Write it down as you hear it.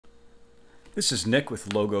This is Nick with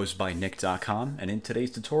logosbynick.com, and in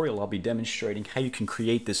today's tutorial I'll be demonstrating how you can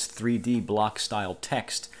create this 3D block style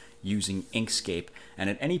text using Inkscape. And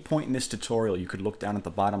at any point in this tutorial you could look down at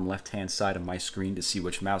the bottom left hand side of my screen to see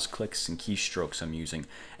which mouse clicks and keystrokes I'm using.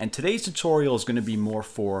 And today's tutorial is going to be more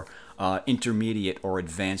for intermediate or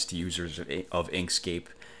advanced users of Inkscape.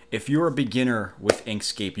 If you're a beginner with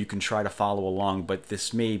Inkscape, you can try to follow along, but this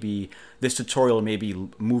tutorial may be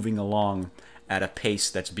moving along at a pace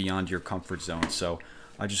that's beyond your comfort zone. So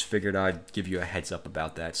I just figured I'd give you a heads up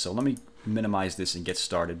about that. So let me minimize this and get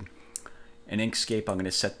started. In Inkscape, I'm going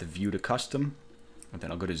to set the view to custom, and then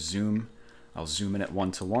I'll go to zoom. I'll zoom in at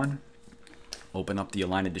 1:1. Open up the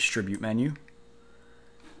align and distribute menu.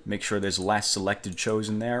 Make sure there's last selected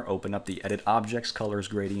chosen there. Open up the edit objects, colors,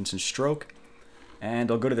 gradients, and stroke. And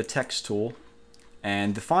I'll go to the text tool.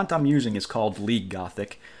 And the font I'm using is called League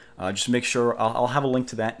Gothic. Just make sure, I'll have a link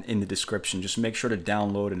to that in the description. Just make sure to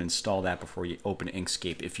download and install that before you open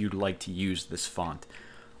Inkscape if you'd like to use this font.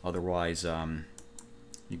 Otherwise,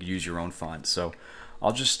 you could use your own font. So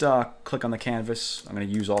I'll just click on the canvas. I'm going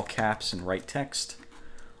to use all caps and write text.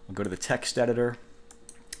 I'll go to the text editor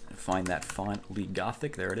and find that font, League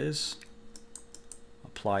Gothic. There it is.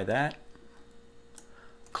 Apply that.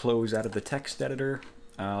 Close out of the text editor.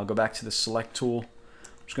 I'll go back to the select tool.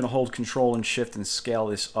 I'm just going to hold Control and Shift and scale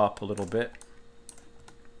this up a little bit.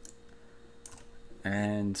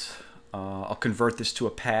 And I'll convert this to a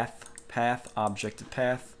path, object to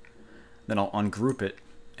path. Then I'll ungroup it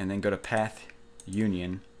and then go to Path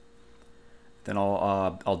Union. Then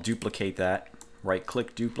I'll duplicate that. Right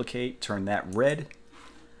click, duplicate, turn that red.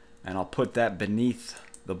 And I'll put that beneath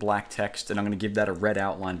the black text, and I'm going to give that a red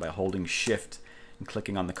outline by holding Shift and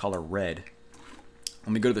clicking on the color red.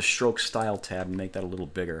 Let me go to the stroke style tab and make that a little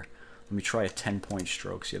bigger. Let me try a 10-point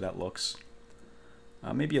stroke, see how that looks.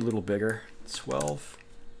 Maybe a little bigger, 12,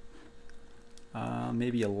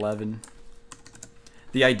 maybe 11.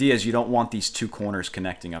 The idea is you don't want these two corners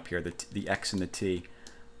connecting up here, the X and the T.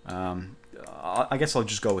 I guess I'll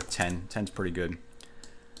just go with 10. 10's pretty good.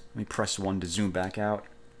 Let me press 1 to zoom back out.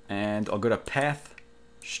 And I'll go to Path,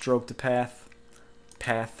 Stroke to Path,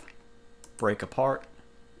 Path, Break Apart,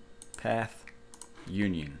 Path,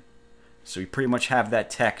 Union. So you pretty much have that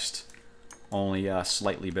text, only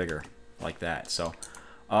slightly bigger, like that. So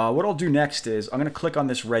what I'll do next is I'm going to click on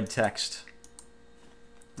this red text.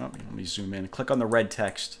 Oh, let me zoom in. Click on the red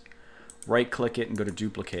text, right click it and go to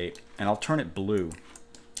duplicate, and I'll turn it blue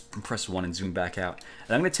and press 1 and zoom back out.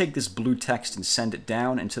 And I'm going to take this blue text and send it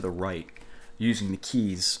down and to the right using the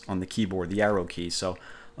keys on the keyboard, the arrow keys. So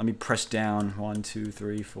let me press down 1, 2,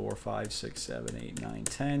 3, 4, 5, 6, 7, 8, 9,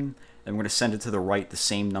 10. And we're going to send it to the right the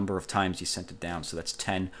same number of times you sent it down. So that's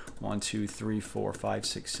 10. 1, 2, 3, 4, 5,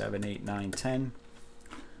 6, 7, 8, 9, 10.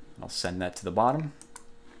 I'll send that to the bottom.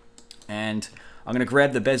 And I'm going to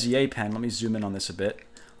grab the Bezier pen. Let me zoom in on this a bit.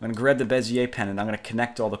 I'm going to grab the Bezier pen and I'm going to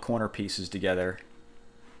connect all the corner pieces together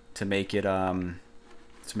to make it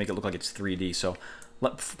look like it's 3D. So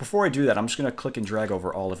before I do that, I'm just going to click and drag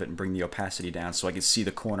over all of it and bring the opacity down so I can see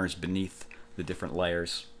the corners beneath the different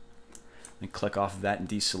layers. And click off of that and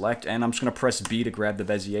deselect. And I'm just going to press B to grab the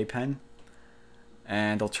Bezier pen.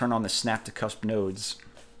 And I'll turn on the Snap to Cusp nodes.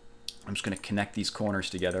 I'm just going to connect these corners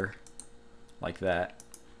together like that.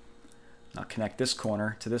 I'll connect this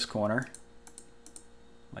corner to this corner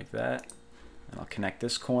like that. And I'll connect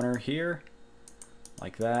this corner here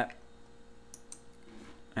like that.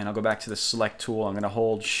 And I'll go back to the select tool. I'm going to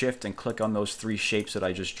hold Shift and click on those 3 shapes that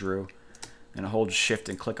I just drew. And I'll hold Shift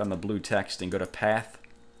and click on the blue text and go to Path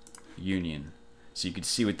Union. So you can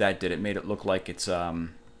see what that did. It made it look like it's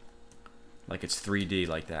 3D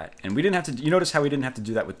like that. And we didn't have to, you notice how we didn't have to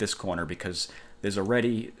do that with this corner because there's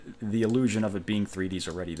already, the illusion of it being 3D is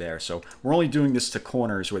already there. So we're only doing this to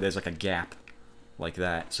corners where there's like a gap like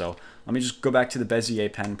that. So let me just go back to the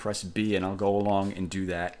Bezier pen, press B, and I'll go along and do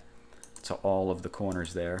that to all of the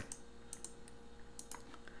corners there.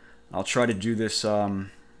 I'll try to do this, let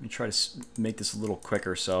me try to make this a little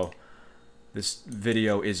quicker so this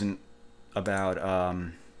video isn't about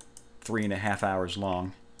 3.5 hours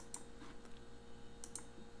long.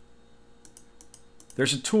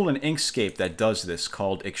 There's a tool in Inkscape that does this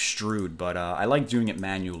called Extrude, but I like doing it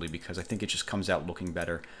manually because I think it just comes out looking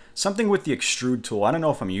better. Something with the Extrude tool, I don't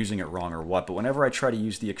know if I'm using it wrong or what, but whenever I try to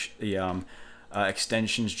use the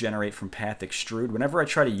extensions generate from path extrude, whenever I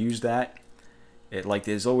try to use that,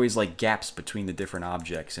 there's always like gaps between the different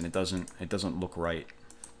objects, and it doesn't look right.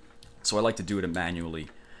 So I like to do it manually,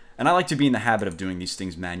 and I like to be in the habit of doing these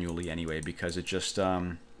things manually anyway because it just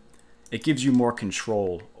it gives you more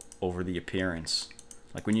control over the appearance.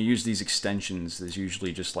 Like when you use these extensions, there's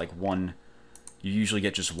usually just like one you usually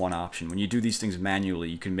get just one option. When you do these things manually,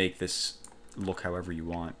 you can make this look however you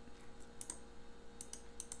want.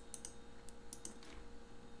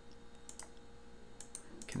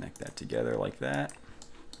 Connect that together like that.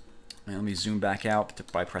 And let me zoom back out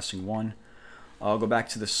by pressing 1. I'll go back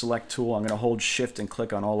to the select tool. I'm going to hold shift and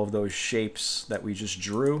click on all of those shapes that we just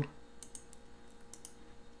drew.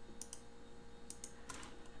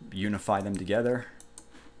 Unify them together.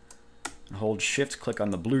 And hold shift, click on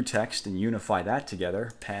the blue text and unify that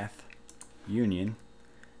together. Path union.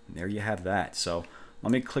 And there you have that. So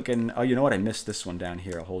let me click in. Oh, you know what? I missed this one down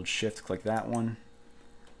here. I'll hold shift, click that one,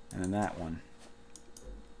 and then that one.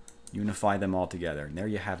 Unify them all together. And there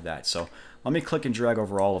you have that. So let me click and drag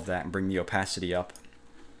over all of that and bring the opacity up.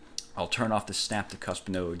 I'll turn off the snap to cusp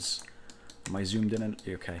nodes. Am I zoomed in?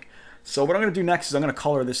 Okay. So what I'm going to do next is I'm going to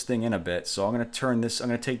color this thing in a bit. So I'm going to turn this, I'm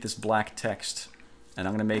going to take this black text and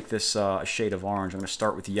I'm going to make this a shade of orange. I'm going to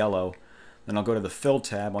start with yellow. Then I'll go to the fill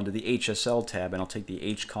tab, onto the HSL tab, and I'll take the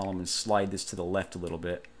H column and slide this to the left a little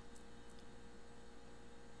bit.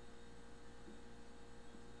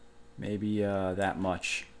 Maybe that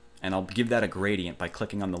much. And I'll give that a gradient by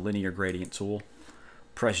clicking on the linear gradient tool.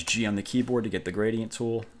 Press G on the keyboard to get the gradient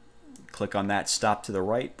tool. Click on that, stop to the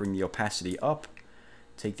right, bring the opacity up.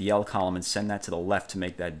 Take the L column and send that to the left to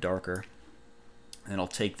make that darker. And I'll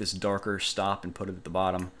take this darker stop and put it at the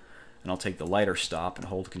bottom. And I'll take the lighter stop and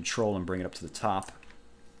hold Control and bring it up to the top.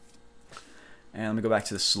 And let me go back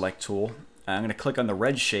to the select tool. I'm going to click on the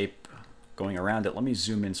red shape going around it. Let me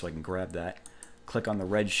zoom in so I can grab that. Click on the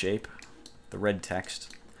red shape, the red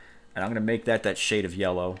text. And I'm going to make that shade of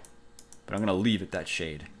yellow, but I'm going to leave it that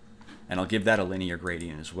shade. And I'll give that a linear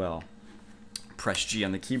gradient as well. Press G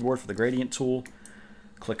on the keyboard for the gradient tool.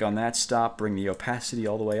 Click on that stop, bring the opacity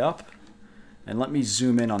all the way up. And let me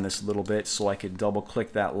zoom in on this a little bit so I could double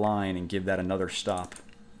click that line and give that another stop.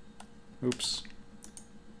 Oops.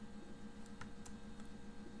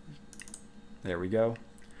 There we go.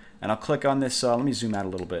 And I'll click on this, let me zoom out a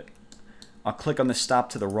little bit. I'll click on the stop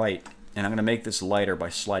to the right. And I'm going to make this lighter by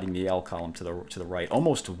sliding the L column to the right,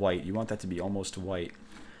 almost white. You want that to be almost white.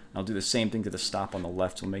 And I'll do the same thing to the stop on the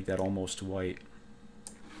left. We'll make that almost white.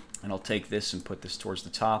 And I'll take this and put this towards the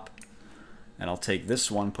top. And I'll take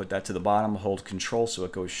this one, put that to the bottom, hold Control so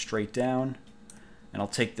it goes straight down. And I'll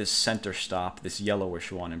take this center stop, this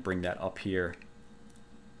yellowish one, and bring that up here.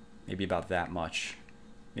 Maybe about that much.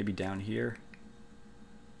 Maybe down here.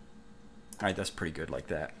 All right, that's pretty good like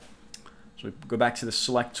that. So we go back to the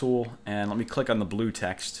select tool and let me click on the blue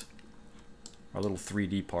text, our little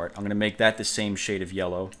 3D part. I'm going to make that the same shade of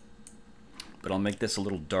yellow, but I'll make this a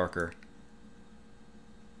little darker.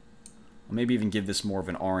 I'll maybe even give this more of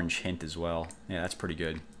an orange hint as well. Yeah, that's pretty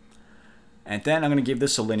good. And then I'm going to give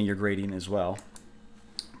this a linear gradient as well.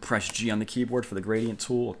 Press G on the keyboard for the gradient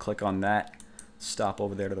tool. I'll click on that, stop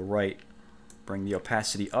over there to the right, bring the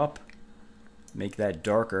opacity up, make that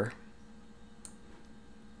darker.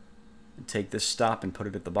 Take this stop and put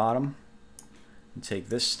it at the bottom. And take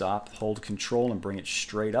this stop, hold Control and bring it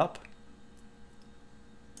straight up.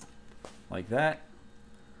 Like that.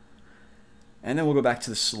 And then we'll go back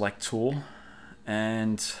to the select tool.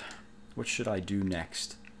 And what should I do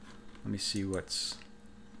next? Let me see what's...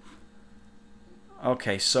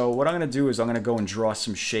 Okay, so what I'm going to do is I'm going to go and draw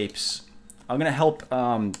some shapes. I'm going to help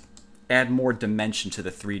add more dimension to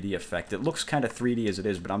the 3D effect. It looks kind of 3D as it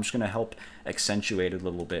is, but I'm just going to help accentuate it a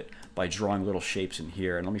little bit by drawing little shapes in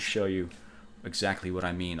here. And let me show you exactly what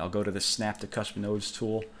I mean. I'll go to the Snap to Cusp Nodes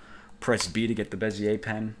tool, press B to get the Bezier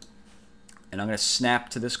pen, and I'm going to snap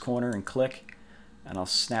to this corner and click, and I'll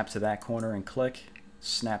snap to that corner and click,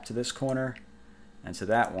 snap to this corner, and to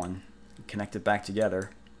that one, connect it back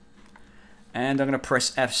together. And I'm going to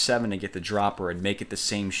press F7 to get the dropper and make it the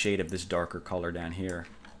same shade of this darker color down here.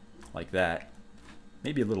 Like that.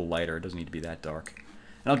 Maybe a little lighter, it doesn't need to be that dark.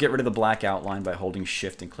 And I'll get rid of the black outline by holding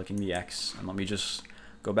Shift and clicking the X. And let me just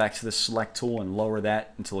go back to the select tool and lower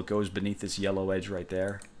that until it goes beneath this yellow edge right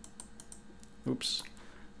there. Oops.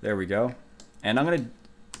 There we go. And I'm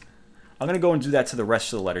gonna go and do that to the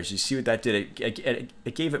rest of the letters. You see what that did?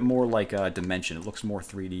 It gave it more like a dimension. It looks more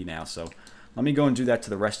 3D now. So let me go and do that to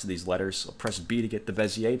the rest of these letters. I'll press B to get the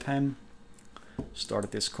Bezier pen. Start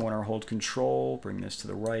at this corner, hold Control, bring this to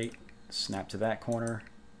the right, snap to that corner,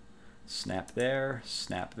 snap there,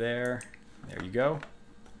 there you go.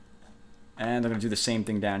 And I'm going to do the same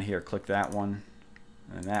thing down here. Click that one,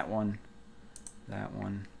 and that one, that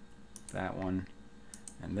one, that one,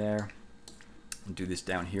 and there. And do this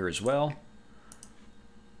down here as well.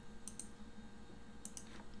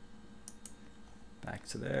 Back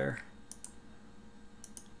to there.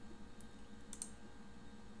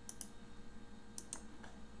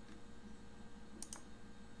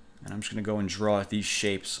 I'm just going to go and draw these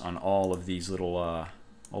shapes on all of these little,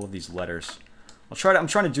 all of these letters. I'm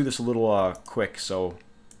trying to do this a little quick so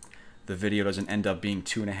the video doesn't end up being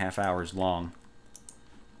 2.5 hours long.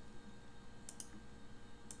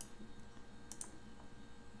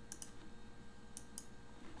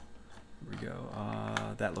 Here we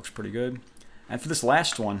go. That looks pretty good. And for this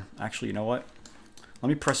last one, actually, you know what? Let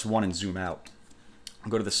me press 1 and zoom out. I'll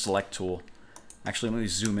go to the select tool. Actually, let me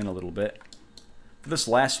zoom in a little bit. For this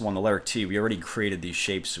last one, the letter T, we already created these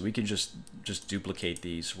shapes, so we can just duplicate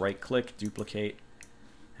these. Right-click, duplicate,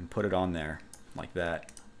 and put it on there, like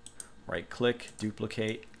that. Right-click,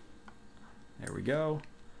 duplicate. There we go.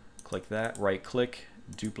 Click that. Right-click,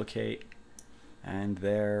 duplicate, and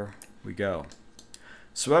there we go.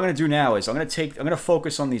 So what I'm going to do now is I'm going to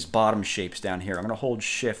focus on these bottom shapes down here. I'm going to hold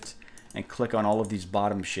Shift and click on all of these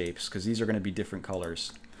bottom shapes because these are going to be different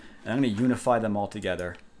colors. And I'm going to unify them all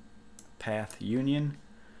together. Path Union.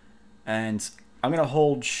 And I'm going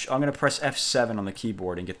to press F7 on the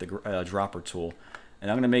keyboard and get the dropper tool.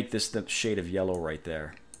 And I'm going to make this the shade of yellow right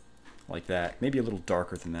there. Like that. Maybe a little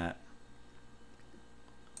darker than that.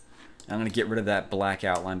 And I'm going to get rid of that black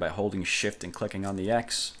outline by holding Shift and clicking on the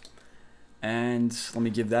X. And let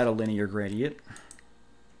me give that a linear gradient.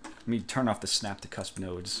 Let me turn off the snap to cusp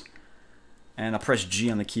nodes. And I'll press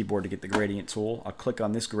G on the keyboard to get the gradient tool. I'll click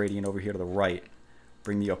on this gradient over here to the right,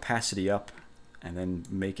 bring the opacity up, and then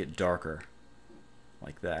make it darker,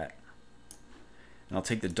 like that. And I'll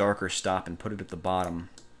take the darker stop and put it at the bottom.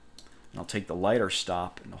 And I'll take the lighter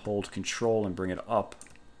stop and hold Control and bring it up.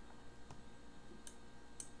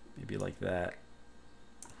 Maybe like that.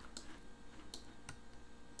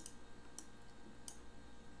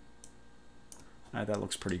 Alright, that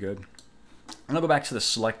looks pretty good. And I'll go back to the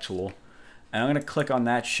select tool. And I'm going to click on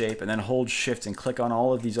that shape and then hold Shift and click on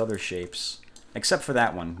all of these other shapes. Except for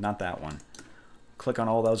that one, not that one. Click on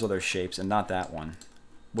all those other shapes and not that one.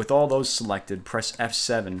 With all those selected, press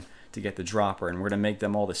F7 to get the dropper. And we're going to make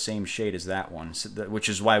them all the same shade as that one. Which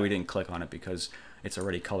is why we didn't click on it, because it's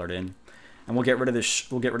already colored in. And we'll get rid of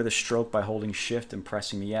this. We'll get rid of the stroke by holding Shift and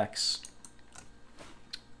pressing the X.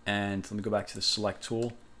 And let me go back to the select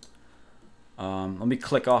tool. Let me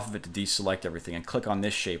click off of it to deselect everything and click on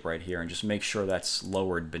this shape right here and just make sure that's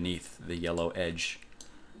lowered beneath the yellow edge.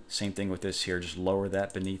 Same thing with this here, just lower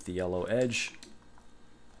that beneath the yellow edge.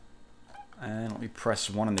 And let me press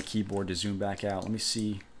 1 on the keyboard to zoom back out. Let me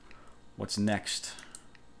see what's next.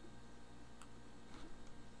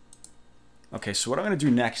 Okay, so what I'm going to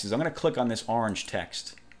do next is I'm going to click on this orange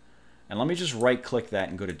text. And let me just right click that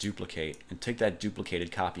and go to duplicate and take that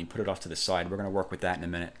duplicated copy and put it off to the side. We're going to work with that in a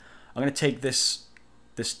minute. I'm going to take this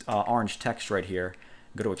orange text right here,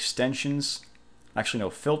 go to extensions, actually no,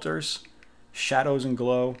 filters, shadows and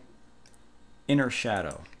glow, inner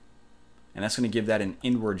shadow. And that's going to give that an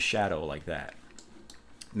inward shadow like that.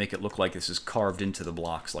 Make it look like this is carved into the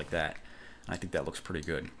blocks like that. And I think that looks pretty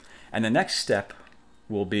good. And the next step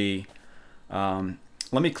will be, let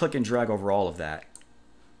me click and drag over all of that.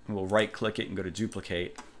 We'll right click it and go to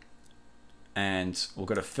duplicate. And we'll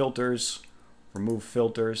go to filters, remove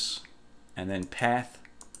filters, and then path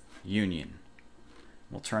union.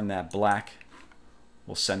 We'll turn that black.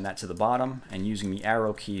 We'll send that to the bottom, and using the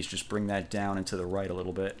arrow keys, just bring that down and to the right a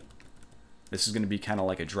little bit. This is going to be kind of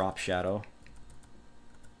like a drop shadow.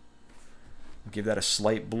 Give that a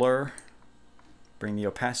slight blur. Bring the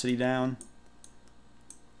opacity down.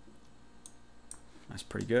 That's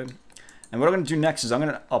pretty good. And what I'm going to do next is I'm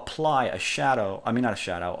going to apply a shadow. I mean, not a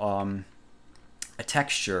shadow. A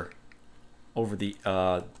texture over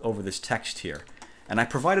this text here, and I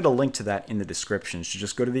provided a link to that in the description. So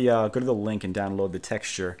just go to the link and download the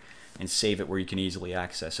texture and save it where you can easily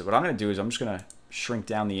access it. What I'm going to do is I'm just going to shrink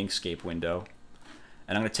down the Inkscape window,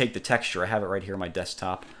 and I'm going to take the texture. I have it right here on my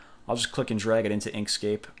desktop. I'll just click and drag it into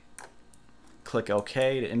Inkscape. Click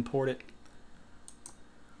OK to import it.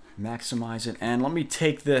 Maximize it, and let me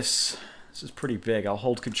take this. This is pretty big. I'll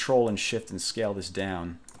hold Control and Shift and scale this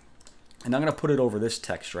down, and I'm going to put it over this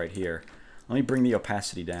text right here. Let me bring the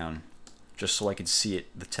opacity down just so I can see it,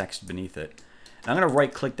 the text beneath it. And I'm going to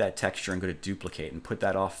right click that texture and go to duplicate and put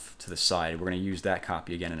that off to the side. We're going to use that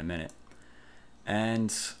copy again in a minute.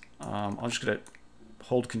 And I'm just going to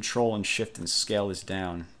hold Control and Shift and scale this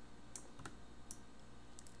down.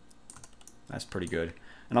 That's pretty good.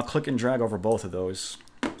 And I'll click and drag over both of those.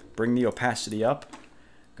 Bring the opacity up.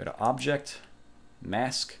 Go to Object,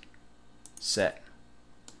 Mask, Set.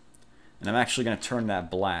 And I'm actually going to turn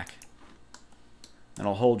that black. And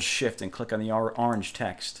I'll hold Shift and click on the orange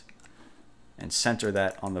text and center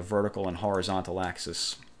that on the vertical and horizontal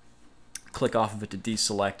axis. Click off of it to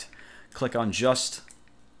deselect. Click on just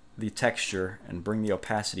the texture and bring the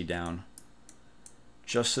opacity down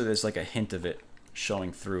just so there's like a hint of it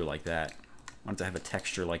showing through like that. I want it to have a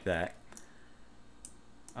texture like that.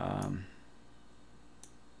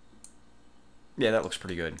 Yeah, that looks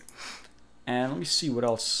pretty good. And let me see what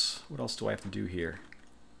else do I have to do here.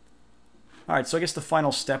 Alright, so I guess the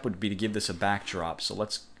final step would be to give this a backdrop. So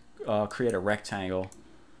let's create a rectangle.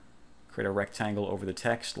 Create a rectangle over the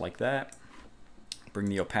text like that. Bring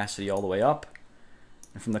the opacity all the way up.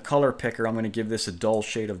 And from the color picker, I'm going to give this a dull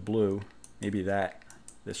shade of blue. Maybe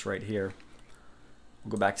this right here.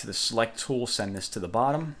 We'll go back to the select tool, send this to the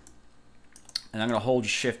bottom. And I'm going to hold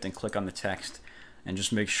shift and click on the text. And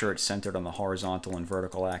just make sure it's centered on the horizontal and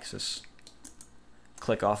vertical axis.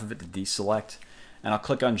 Click off of it to deselect. And I'll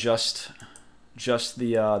click on just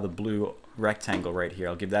the blue rectangle right here.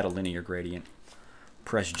 I'll give that a linear gradient.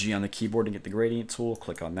 Press G on the keyboard to get the gradient tool.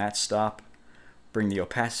 Click on that, stop. Bring the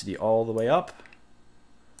opacity all the way up.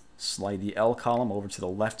 Slide the L column over to the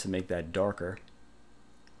left to make that darker.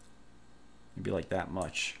 Maybe like that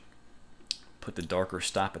much. Put the darker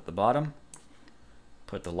stop at the bottom.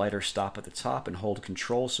 Put the lighter stop at the top and hold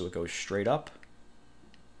Control so it goes straight up.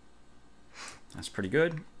 That's pretty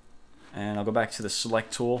good. And I'll go back to the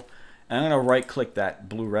select tool. And I'm going to right click that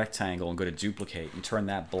blue rectangle and go to duplicate and turn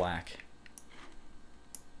that black.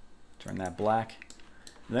 Turn that black.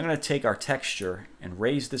 And then I'm going to take our texture and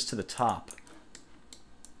raise this to the top.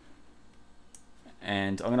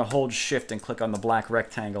 And I'm going to hold shift and click on the black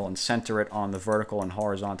rectangle and center it on the vertical and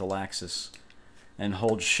horizontal axis. And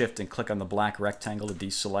hold shift and click on the black rectangle to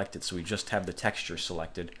deselect it so we just have the texture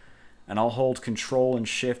selected. And I'll hold Control and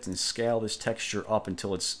Shift and scale this texture up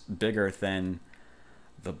until it's bigger than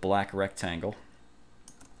the black rectangle.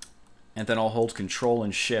 And then I'll hold Control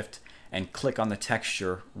and Shift and click on the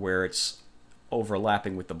texture where it's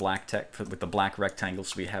overlapping with the black rectangle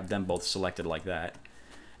so we have them both selected like that.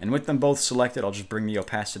 And with them both selected, I'll just bring the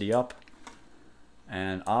opacity up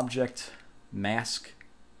and Object, Mask,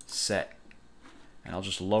 Set. And I'll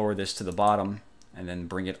just lower this to the bottom and then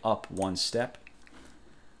bring it up one step.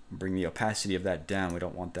 Bring the opacity of that down. We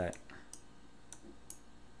don't want that.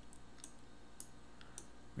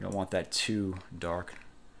 We don't want that too dark.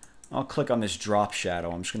 I'll click on this drop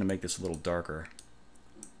shadow. I'm just going to make this a little darker.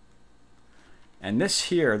 And this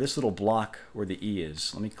here, this little block where the E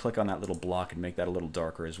is, let me click on that little block and make that a little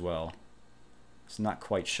darker as well. It's not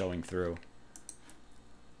quite showing through.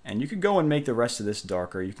 And you could go and make the rest of this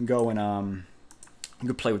darker. You can go and you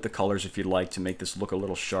can play with the colors if you'd like to make this look a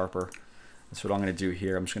little sharper. That's what I'm going to do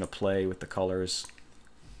here. I'm just going to play with the colors.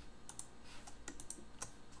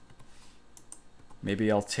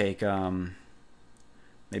 Maybe I'll take the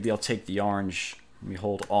orange. Let me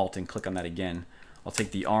hold Alt and click on that again. I'll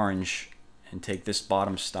take the orange and take this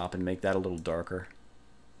bottom stop and make that a little darker.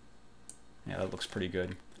 Yeah, that looks pretty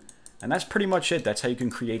good. And that's pretty much it. That's how you can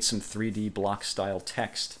create some 3D block style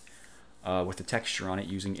text with the texture on it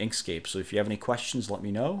using Inkscape. So if you have any questions, let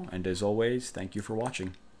me know. And as always, thank you for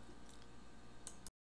watching.